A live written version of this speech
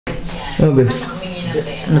Ano ba?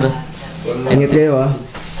 Ano ba? Ingat kayo ah.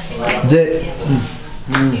 Je.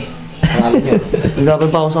 Nagdapan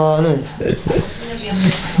pa ako sa ano eh.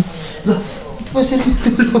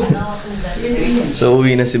 So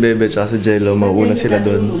uwi na si Bebe tsaka si Jello. Mauuna sila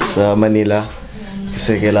doon sa Manila.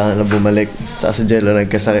 Kasi kailangan na bumalik. Tsaka si Jello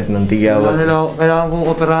nagkasakit ng tigawa. Kailangan kong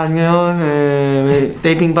operahan ngayon. May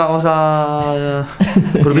taping pa ako sa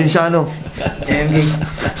probinsyano.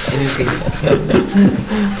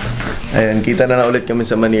 Ayan, kita na ulit kami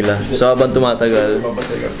sa Manila. So habang tumatagal,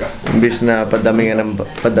 imbis na padami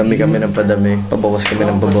kami ng padami, pabawas kami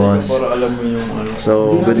ng pabawas.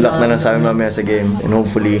 So good luck na lang sa amin mamaya sa game. And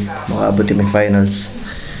hopefully, makaabot kami finals.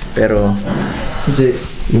 Pero, Je,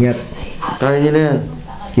 ingat. Kaya niyo na yan.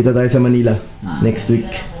 Kita tayo sa Manila next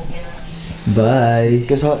week. Bye.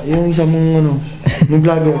 Kasi yung isa mong ano, yung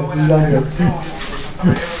vlogger.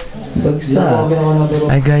 Bagsak.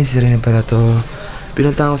 Hi guys, Irene pala to.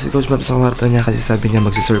 Pinunta ko si Coach Map sa kwarto niya kasi sabi niya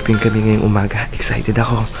magsisurfing kami ngayong umaga. Excited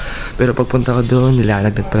ako. Pero pagpunta ko doon,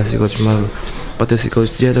 nilalagnat pala si Coach Map. Pati si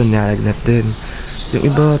Coach Jello, nilalagnat din. Yung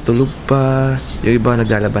iba, tulog pa. Yung iba,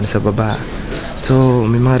 naglalaban sa baba. So,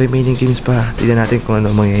 may mga remaining games pa. Tignan natin kung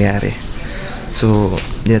ano mangyayari. So,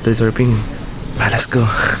 di na tuloy surfing. Malas ko.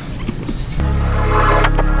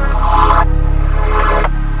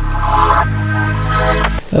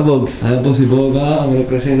 Bogs. Ano po si Boga, ang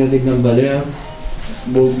representative ng Balea.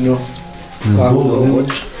 Bog nyo. Bog.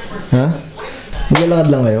 Ha? Maglalakad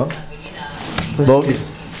lang kayo? Bogs?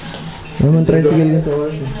 Naman tricycle nyo to.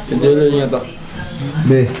 Jello niya to.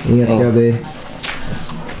 Be, ingat ka be.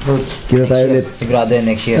 Kita tayo ulit. Sigurado yan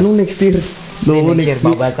next year. Anong next year? Loko Next year, next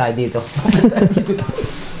week. babalik tayo dito.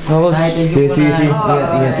 Sige.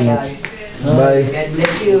 Ingat. Bye. God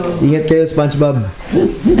bless you. Ingat kayo, SpongeBob.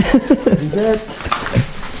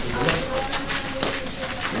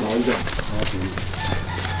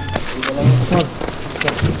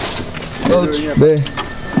 Coach. Be,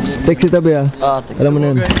 text kita be ah. Alam mo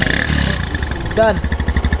na yan. Dan,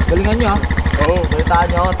 galingan nyo ha. Oo. Balitaan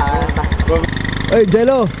nyo ako, tanga. Oy,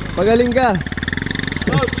 Jello, pagaling ka.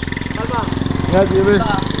 Coach, kalma. Ingat, be.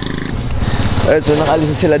 Alright, so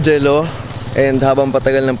nakaalis na sila Jello. And habang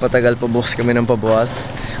patagal ng patagal, pabukas kami ng pabukas.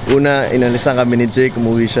 Una, inalisan kami ni Jake,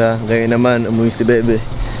 umuwi siya. Ngayon naman, umuwi si Bebe.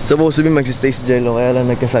 Supposed to be magsistay si Jello, kaya lang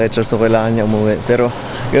nagkasakit siya, so kailangan niya umuwi. Pero,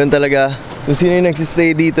 yun talaga, kung sino yung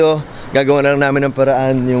nagsistay dito, gagawa na lang namin ng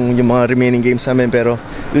paraan yung mga remaining games namin. Pero,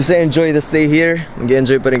 we say enjoy the stay here.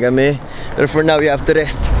 Mag-enjoy pa rin kami. Pero for now, we have to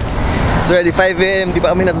rest. It's already 5 AM, di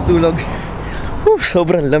pa kami natutulog. Whew,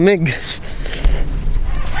 sobrang lamig.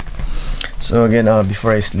 So again,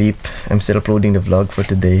 before I sleep, I'm still uploading the vlog for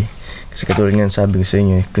today. Kasi katulad nga sabi ko sa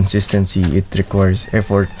inyo, consistency, it requires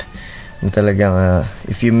effort. And talagang,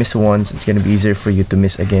 if you miss once, it's gonna be easier for you to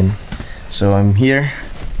miss again. So I'm here,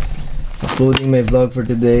 uploading my vlog for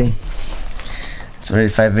today. It's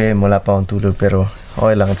already 5 AM, wala pa akong tulog, pero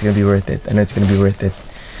okay lang, it's gonna be worth it. I know it's gonna be worth it.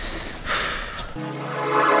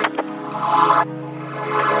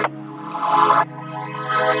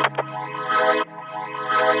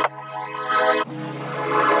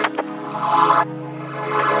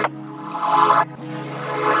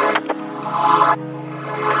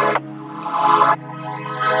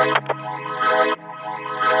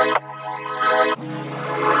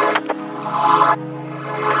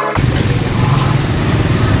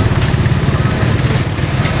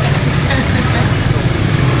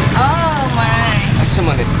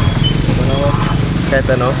 Kahit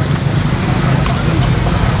ano?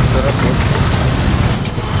 Sarap po.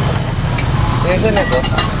 Tingnan na ito.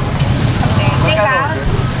 Take out.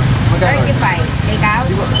 35. Take out.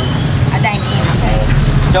 Dine-in. Okay.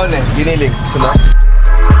 Ikaw na, giniling. Gusto mo?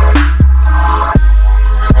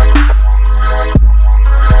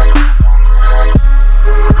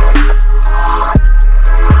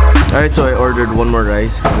 Alright, so I ordered one more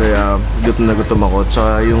rice kasi gutom na gutom ako.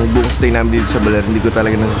 Tsaka yung buong stay namin dito sa Baler, hindi ko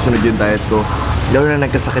talaga nasusunod yung diet ko. Lalo na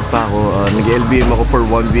nagkasakit pa ako. Nag-LBM ako for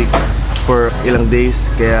 1 week, for ilang days.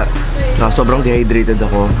 Kaya sobrang dehydrated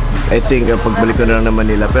ako. I think pagbalik ko na lang ng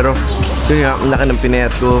Manila. Pero yun nga, ang laki ng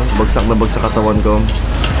pinayat ko. Bagsak na bagsak katawan ko.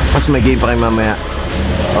 Mas may game pa kayo mamaya.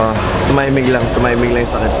 Tumahimig lang yung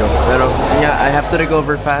sakit ko. Pero yeah, I have to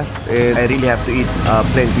recover fast and I really have to eat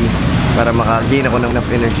plenty para maka-gain ako ng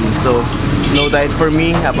enough energy. So, no diet for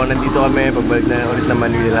me habang nandito kami, pagbalik na ulit ng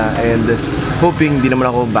Manila. And hoping di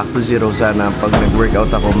naman ako back to zero. Sana pag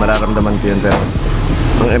nag-workout ako, mararamdaman ko yun. Pero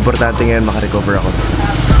ang importante ngayon, maka-recover ako.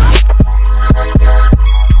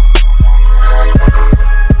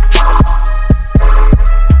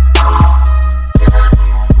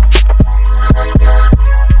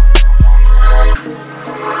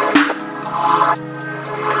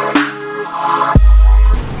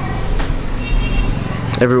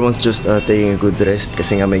 Everyone's just taking a good rest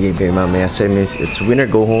kasi nga may game kayo mamaya. Semis, it's win or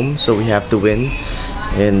go home, so we have to win.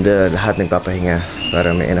 And lahat nagpapahinga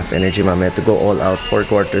para may enough energy mamaya to go all out 4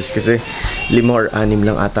 quarters kasi 5 or 6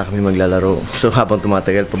 lang ata kami maglalaro. So habang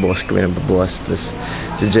tumatagal, pabukas kami ng pabukas. Plus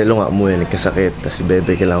si Jello nga umuwi, nagkasakit. Tapos si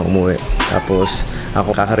Bebe kailangan umuwi. Tapos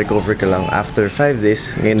ako kaka-recover ka lang after 5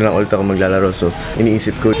 days. Ngayon na lang ulit ako maglalaro. So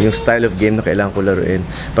iniisip ko yung style of game na kailangan ko laruin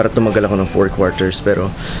para tumagal ako ng 4 quarters.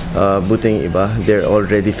 Pero buti yung iba, they're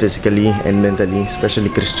already physically and mentally,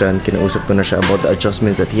 especially Christian, kinausap ko na siya about the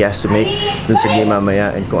adjustments that he has to make dun sa game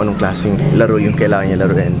mamaya and kung anong klaseng laro yung kailangan niya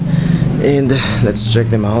laruin. And let's check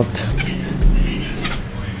them out.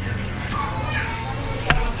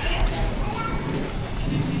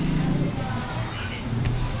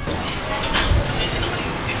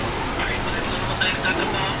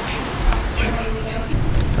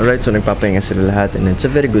 Alright, so nagpapahinga sila lahat and it's a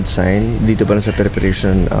very good sign. Dito pa lang sa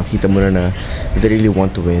preparation, kita mo na they really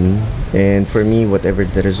want to win. And for me, whatever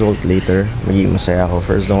the result later, magiging masaya ako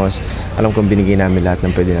for as long as alam kong binigay namin lahat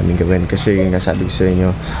ng pwede namin gawin. Kasi yung nasabi ko sa inyo,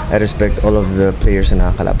 I respect all of the players na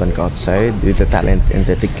nakakalaban ko outside with the talent and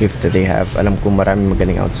the gift that they have. Alam kong maraming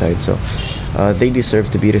magaling outside, so they deserve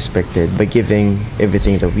to be respected by giving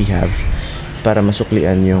everything that we have para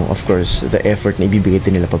masuklian yung, of course, the effort na ibibigay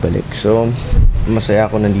din nila pabalik. So masaya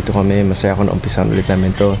ako nandito kami, masaya ako na umpisahan ulit namin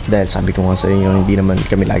to dahil sabi ko nga sa inyo, hindi naman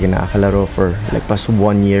kami lagi nakakalaro for like past 1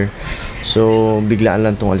 year. So biglaan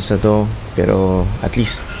lang tong alis na to, pero at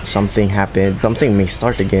least something happened, something may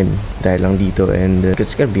start again dahil lang dito. And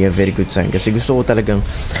it's gonna be a very good sign kasi gusto ko talagang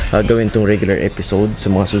gawin tong regular episode sa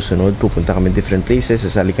mga susunod. Pupunta kami different places,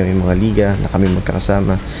 sasali kami mga liga na kami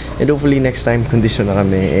magkakasama, and hopefully next time condition na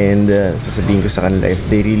kami. And sasabihin ko sa kanila, if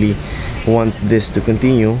they really want this to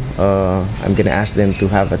continue, I'm gonna ask them to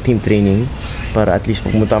have a team training para at least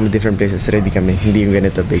pag pumunta kami different places, ready kami, hindi yung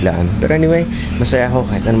ganito biglaan. Pero anyway, masaya ako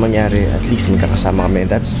kahit anong mangyari, at least magkakasama kami.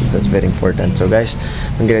 That's very important. So guys,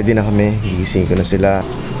 mag-ready na kami, gigising ko na sila.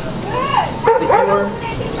 Secure,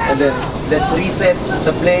 and then let's reset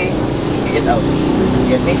the play, get out.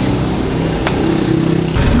 Get me?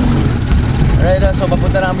 Alright, so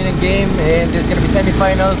papunta na kami ng game and there's gonna be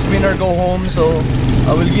semifinals, win or go home. So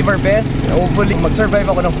we'll give our best. Hopefully mag-survive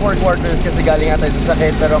ako ng 4 quarters kasi galing nga tayo sa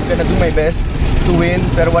sakit, pero I'm gonna do my best to win.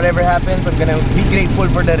 Pero whatever happens, I'm gonna be grateful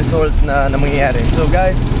for the result na mangyayari. So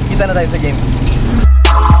guys, kita na tayo sa game.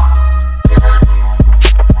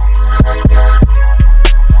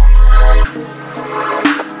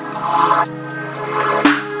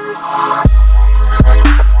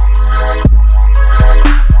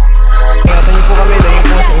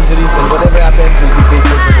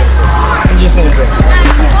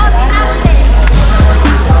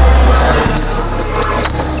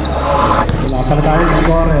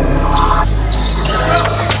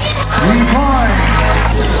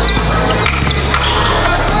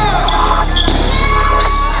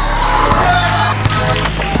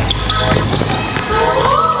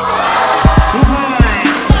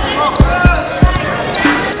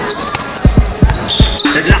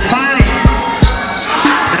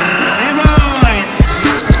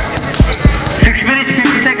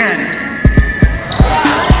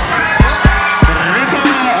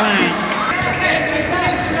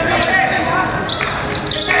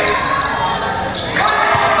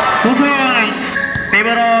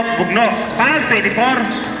 Bugno, pass 24.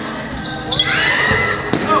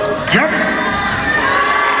 Jump.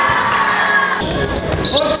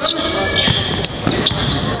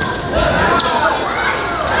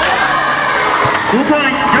 2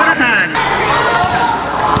 points, Jonathan.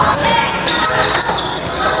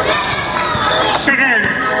 Second.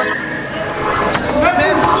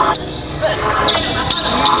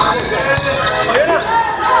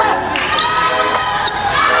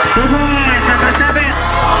 2 points, number 7.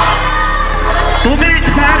 2 minutes,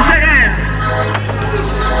 5 seconds.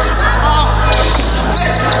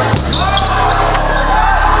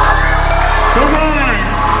 2 points.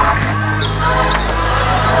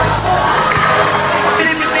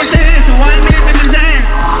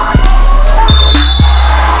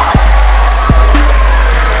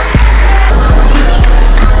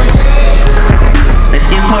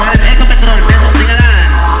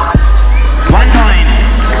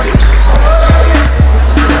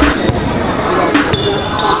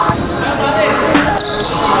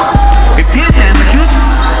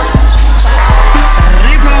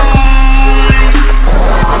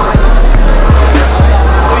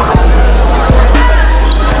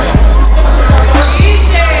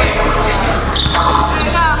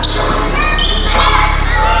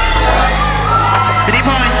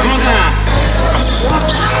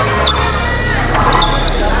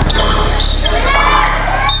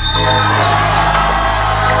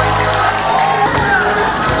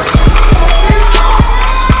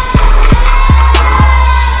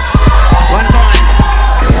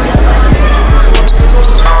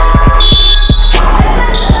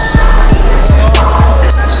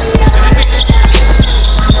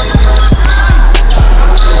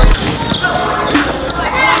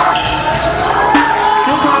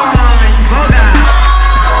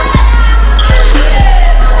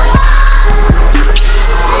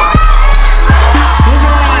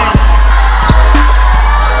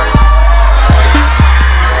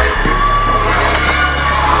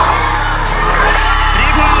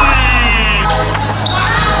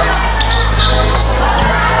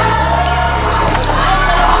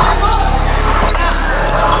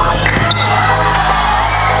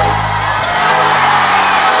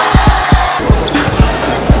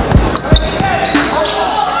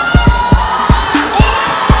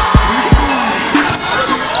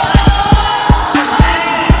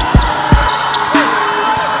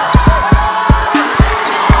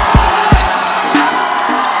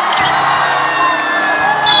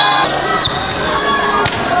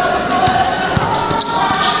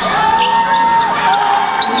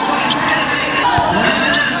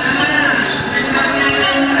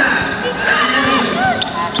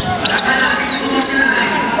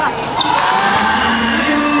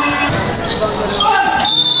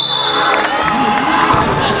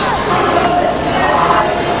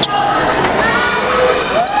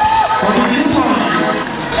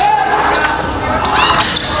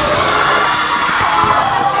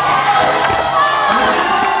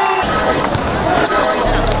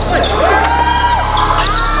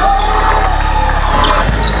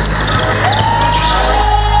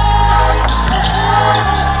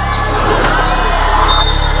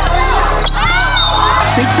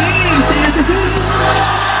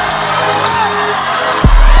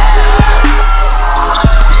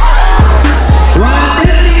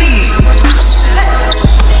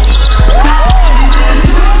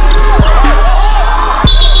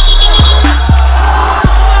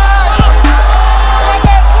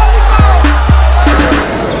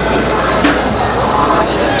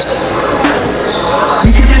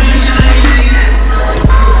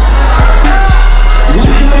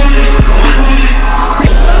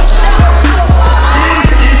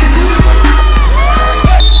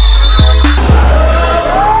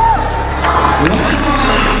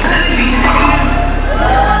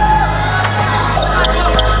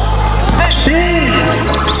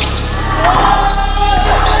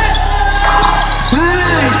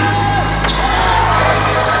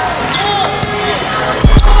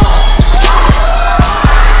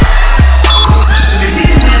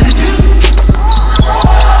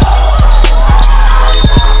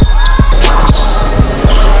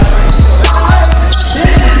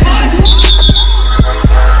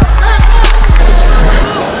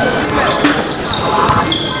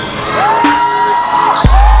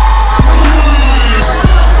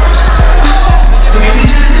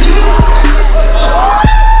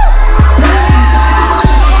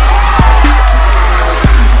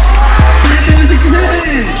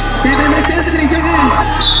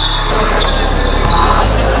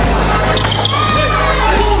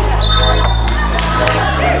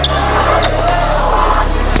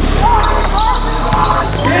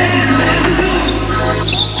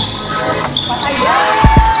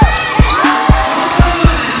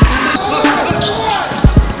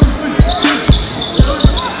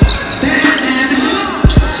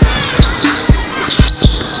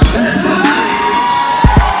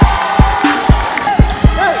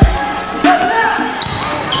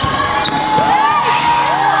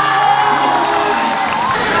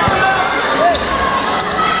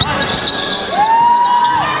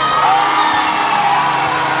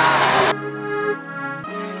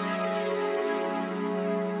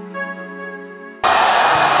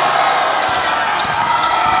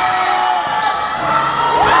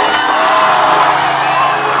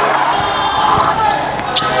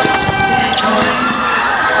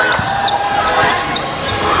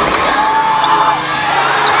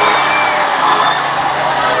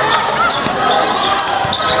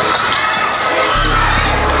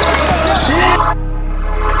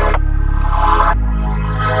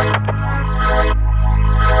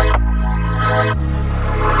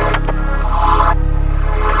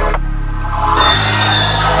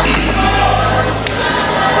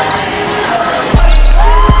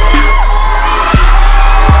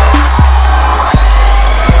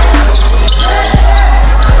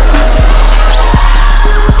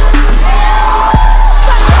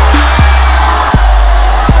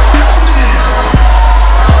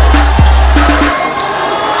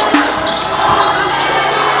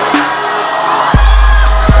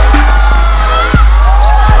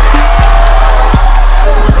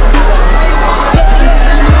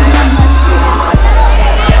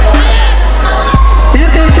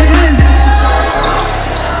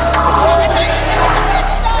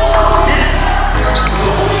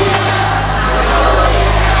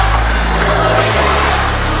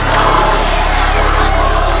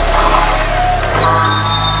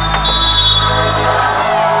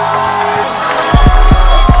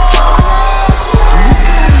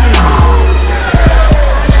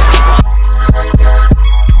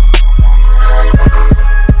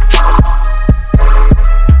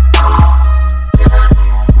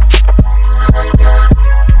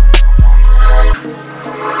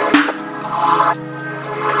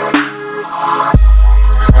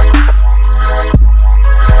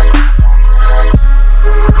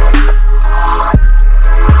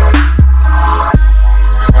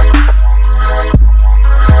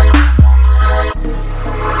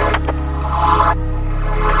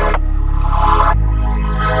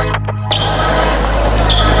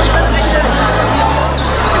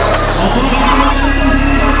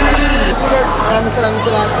 Salamat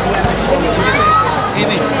sa lahat. Ingatan niyo po.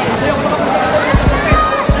 Amen.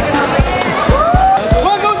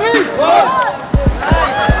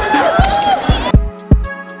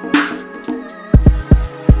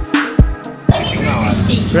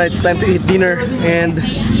 Right, it's time to eat dinner and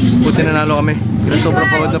buti nanalo kami. Pero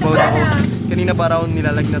sobrang pagod na pagod ako. Kanina pa raw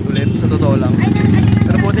nilalagnat ulit, sa totoo lang.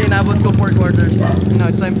 Pero buti inabot ko 4 quarters.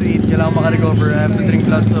 Now it's time to eat. Kailangan makarecover. I have to drink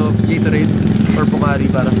lots of Gatorade or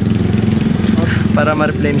Pocari para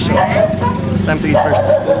ma-replenish ako. It's time to eat first.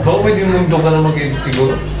 Baka pwede mo doon ka na mag-edit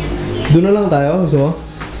siguro. Doon na lang tayo, gusto mo?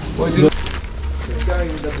 Pwede.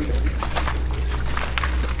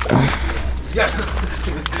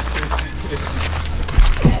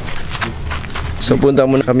 So punta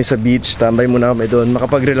muna kami sa beach, tambay muna kami doon,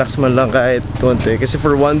 makapag-relax man lang kahit konti. Kasi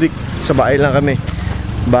for 1 week, sa bahay lang kami.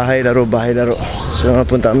 Bahay, laro, bahay, laro. So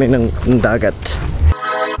punta kami ng dagat.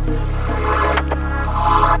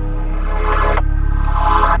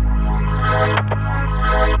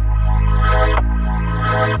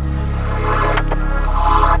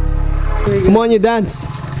 Come on, you dance!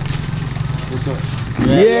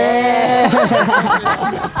 Yeah!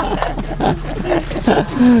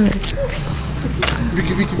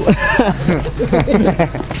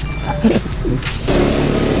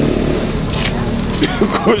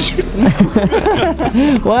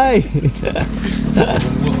 Why?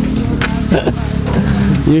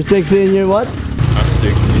 You're sexy and you're what? I'm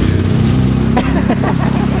sexy.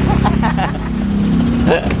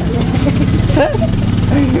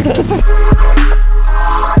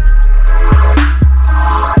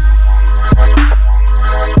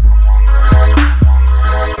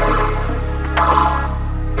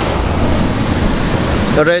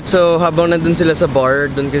 Alright, so habang nandun sila sa bar,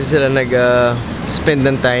 doon kasi sila nag-spend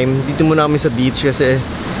ng time. Dito muna kami sa beach kasi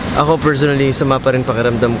ako personally, sama pa rin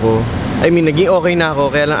pakiramdam ko. I mean, naging okay na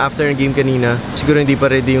ako, kaya lang after ng game kanina, siguro hindi pa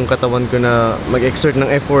ready yung katawan ko na mag-exert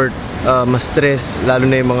ng effort, mas stress, lalo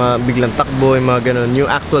na yung mga biglang takbo, yung mga ganun, yung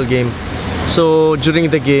actual game. So,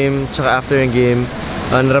 during the game, tsaka after yung game,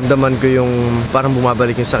 naramdaman ko yung parang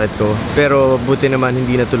bumabalik yung sakit ko. Pero buti naman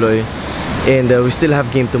hindi natuloy. And we still have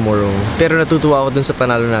game tomorrow. Pero natutuwa ako dun sa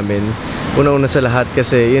panalo namin. Una-una sa lahat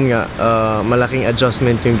kasi yun nga, malaking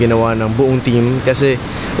adjustment yung ginawa ng buong team. Kasi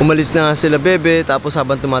umalis na nga sila Bebe, tapos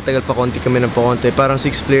habang tumatagal pa konti kami ng pakonti, parang 6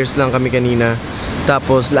 players lang kami kanina.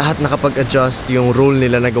 Tapos lahat nakapag-adjust yung role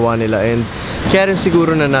nila, nagawa nila. And kaya rin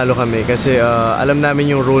siguro nanalo kami kasi alam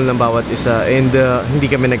namin yung role ng bawat isa. And hindi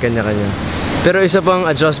kami nagkanya-kanya. Pero isa pang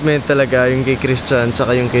adjustment talaga yung kay Christian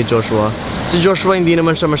tsaka yung kay Joshua. Si Joshua hindi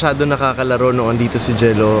naman siya masyado nakakalaro noong andito si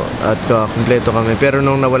Jello at kumpleto kami. Pero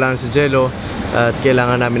nung nawala si Jello at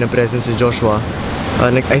kailangan namin ng presence si Joshua,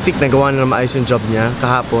 I think nagawa na maayos yung job niya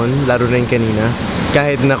kahapon, laro na yung kanina.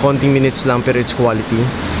 Kahit na konting minutes lang pero it's quality.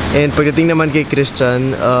 And pagdating naman kay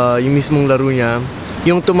Christian, yung mismong laro niya,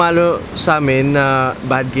 yung tumalo sa amin na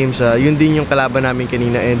bad game siya, yun din yung kalaban namin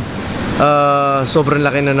kanina. And sobrang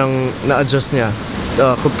laki na na-adjust niya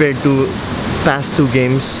compared to past 2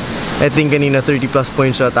 games. I think kanina 30 plus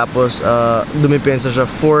points siya, tapos dumipensa siya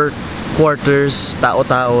 4 quarters,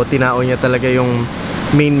 tao-tao, tinao niya talaga yung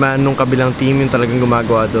main man nung kabilang team, yung talagang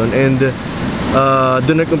gumagawa doon. And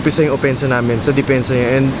doon nag-umpisa yung opensa namin sa depensa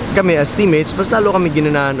niya. And kami as teammates, mas lalo kami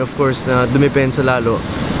ginanahan of course na dumipensa lalo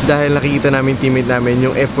dahil nakikita namin teammate namin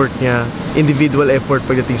yung effort niya, individual effort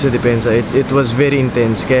pagdating sa depensa. It was very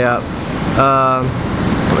intense, kaya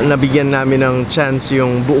nabigyan namin ng chance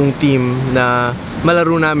yung buong team na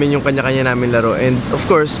malaro namin yung kanya-kanya namin laro. And of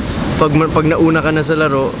course, pag nauna ka na sa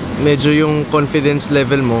laro, medyo yung confidence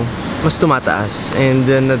level mo mas tumataas, and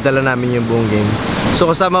nadala namin yung buong game. So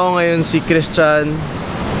kasama ko ngayon si Christian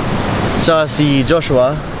tsaka si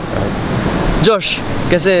Joshua. Josh,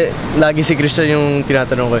 kasi lagi si Christian yung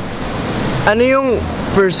tinatanong ko. Ano yung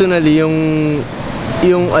personally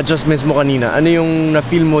yung adjustments mo kanina? Ano yung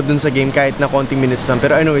na-feel mo dun sa game kahit na konting minutes lang?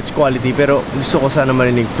 Pero I know it's quality, pero gusto ko sana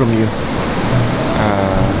marinig from you.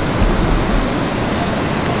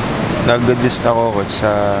 Nag-adjust ako coach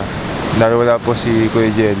sa dahil wala po si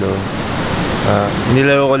Kuya Jello.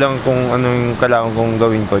 Nilaro ko lang kung ano yung kailangan kong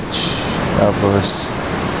gawin coach. Tapos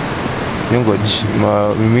yung coach,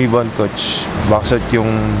 rebound coach, backside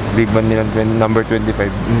yung big man nila, number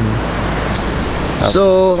 25.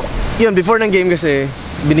 So, yun, before ng game kasi,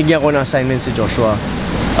 binigyan ko ng assignment si Joshua.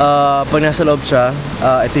 Pag nasa loob siya,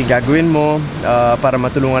 ito yung gagawin mo para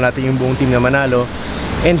matulungan natin yung buong team na manalo.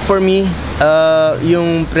 And for me,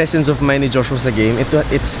 yung presence of mind ni Joshua sa game,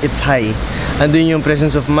 it's high. Andun yung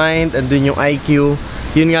presence of mind, andun yung IQ.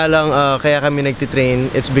 Yun nga lang, kaya kami nagtitrain.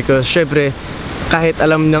 It's because, syempre, kahit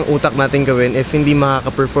alam ng utak natin gawin, if hindi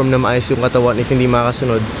makaka-perform na maayos yung katawan, if hindi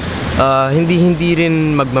makakasunod, hindi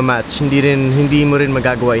rin magmamatch, hindi mo rin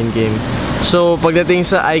magagawa in game. So pagdating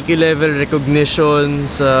sa IQ level, recognition,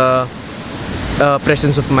 sa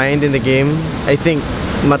presence of mind in the game, I think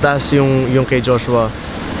mataas yung kay Joshua.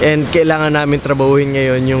 And kailangan namin trabahuhin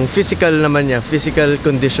ngayon yung physical naman niya, physical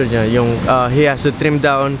condition niya, yung he has to trim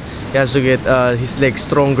down, he has to get his legs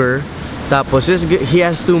stronger. Tapos he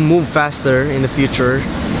has to move faster in the future,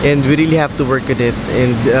 and we really have to work with it.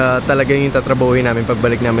 And talagang yung tatrabahuhin namin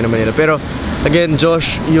pagbalik namin ng Manila. Pero again,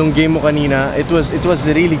 Josh, yung game mo kanina, it was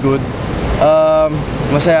really good.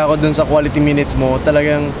 Masaya ako dun sa quality minutes mo.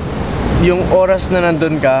 Talagang yung oras na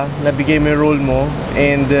nandun ka, nabigay mo yung role mo,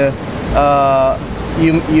 and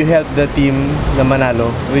you helped the team na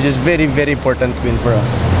manalo, which is very important win for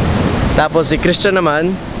us. Tapos si Christian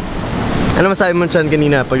naman, ano masabi mo Chan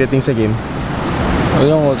kanina pagdating sa game?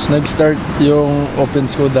 Ayun coach, nag-start yung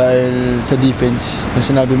offense ko dahil sa defense. Yung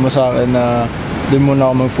sinabi mo sa akin na doon muna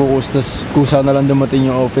ako mag-focus, tas kusa na lang dumating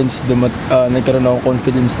yung offense, nagkaroon ako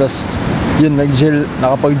confidence, tas yun,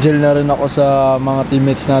 nakapag-gel na rin ako sa mga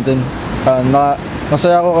teammates natin.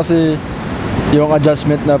 Masaya ako kasi yung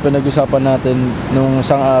adjustment na pinag-usapan natin nung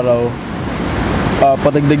isang araw,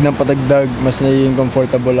 patagdag ng patagdag, mas naging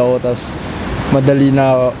comfortable ako, tas mas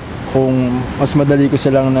madali ko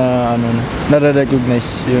silang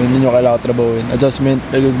nare-recognize. Yun yung kailangan ko trabahuin. Adjustment,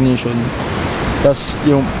 recognition, tas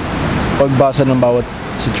yung pagbasa ng bawat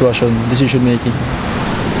sitwasyon, decision making.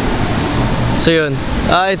 So yun,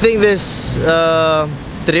 I think this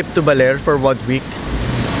trip to Baler for 1 week,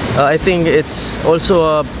 I think it's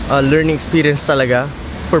also a learning experience talaga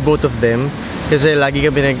for both of them. Kasi lagi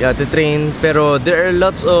kami nag-train, pero there are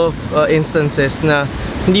lots of instances na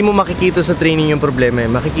hindi mo makikita sa training yung problema.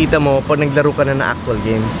 Makikita mo pag naglaro ka na ng actual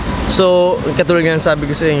game. So, katulad nga sabi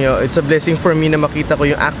ko sa inyo, it's a blessing for me na makita ko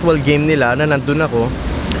yung actual game nila na nandun ako,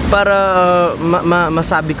 para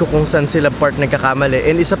masabi ko kung saan sila part nagkakamali.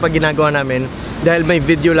 And isa pa ginagawa namin, dahil may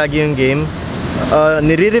video lagi yung game,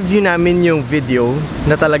 nire-review namin yung video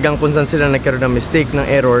na talagang kung saan sila nagkaroon ng mistake, ng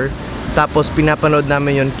error. Tapos pinapanood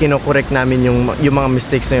namin yun, kino-correct namin yung mga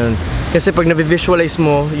mistakes na yun. Kasi pag na-visualize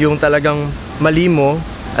mo yung talagang mali mo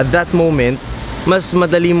at that moment, mas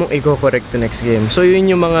madali mong i-correct the next game. So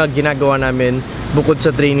yun yung mga ginagawa namin bukod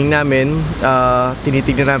sa training namin.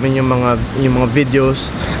 Tinitignan namin yung mga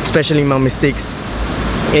videos, especially yung mga mistakes.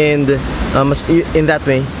 And in that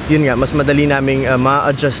way, yun nga, mas madali naming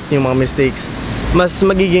ma-adjust yung mga mistakes. Mas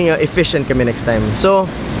magiging efficient kami next time. So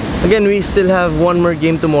again, we still have one more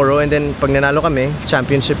game tomorrow, and then pag nanalo kami,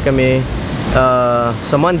 championship kami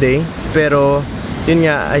sa Monday. Pero yun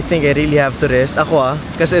nga, I think I really have to rest. Ako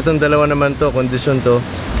kasi itong dalawa naman to, kondisyon to,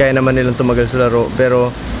 kaya naman nilang tumagal sa laro.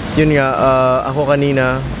 Pero yun nga, ako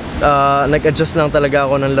kanina, nag-adjust lang talaga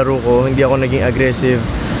ako ng laro ko. Hindi ako naging aggressive,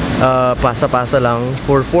 pasa-pasa lang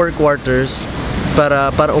for 4 quarters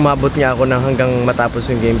para umabot nga ako ng hanggang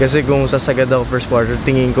matapos yung game. Kasi kung sasagad ako first quarter,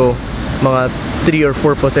 tingin ko mga 3 or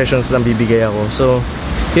 4 possessions lang bibigay ako. So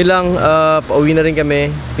yun lang, pauwi na rin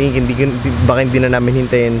kami. Baka hindi na namin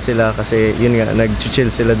hintayin sila kasi yun nga,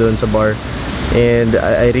 nag-chill sila doon sa bar. And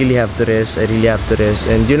I really have to rest.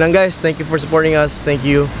 And yun lang guys, thank you for supporting us. Thank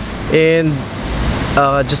you. And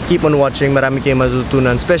just keep on watching. Marami kayong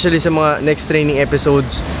matutunan, especially sa mga next training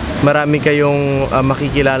episodes. Marami kayong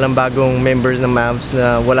makikilalang bagong members ng Mavs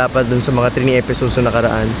na wala pa dun sa mga training episodes na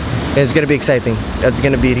nakaraan. And it's gonna be exciting. That's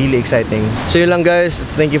gonna be really exciting. So yun lang guys,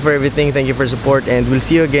 thank you for everything, thank you for support, and we'll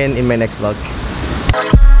see you again in my next vlog.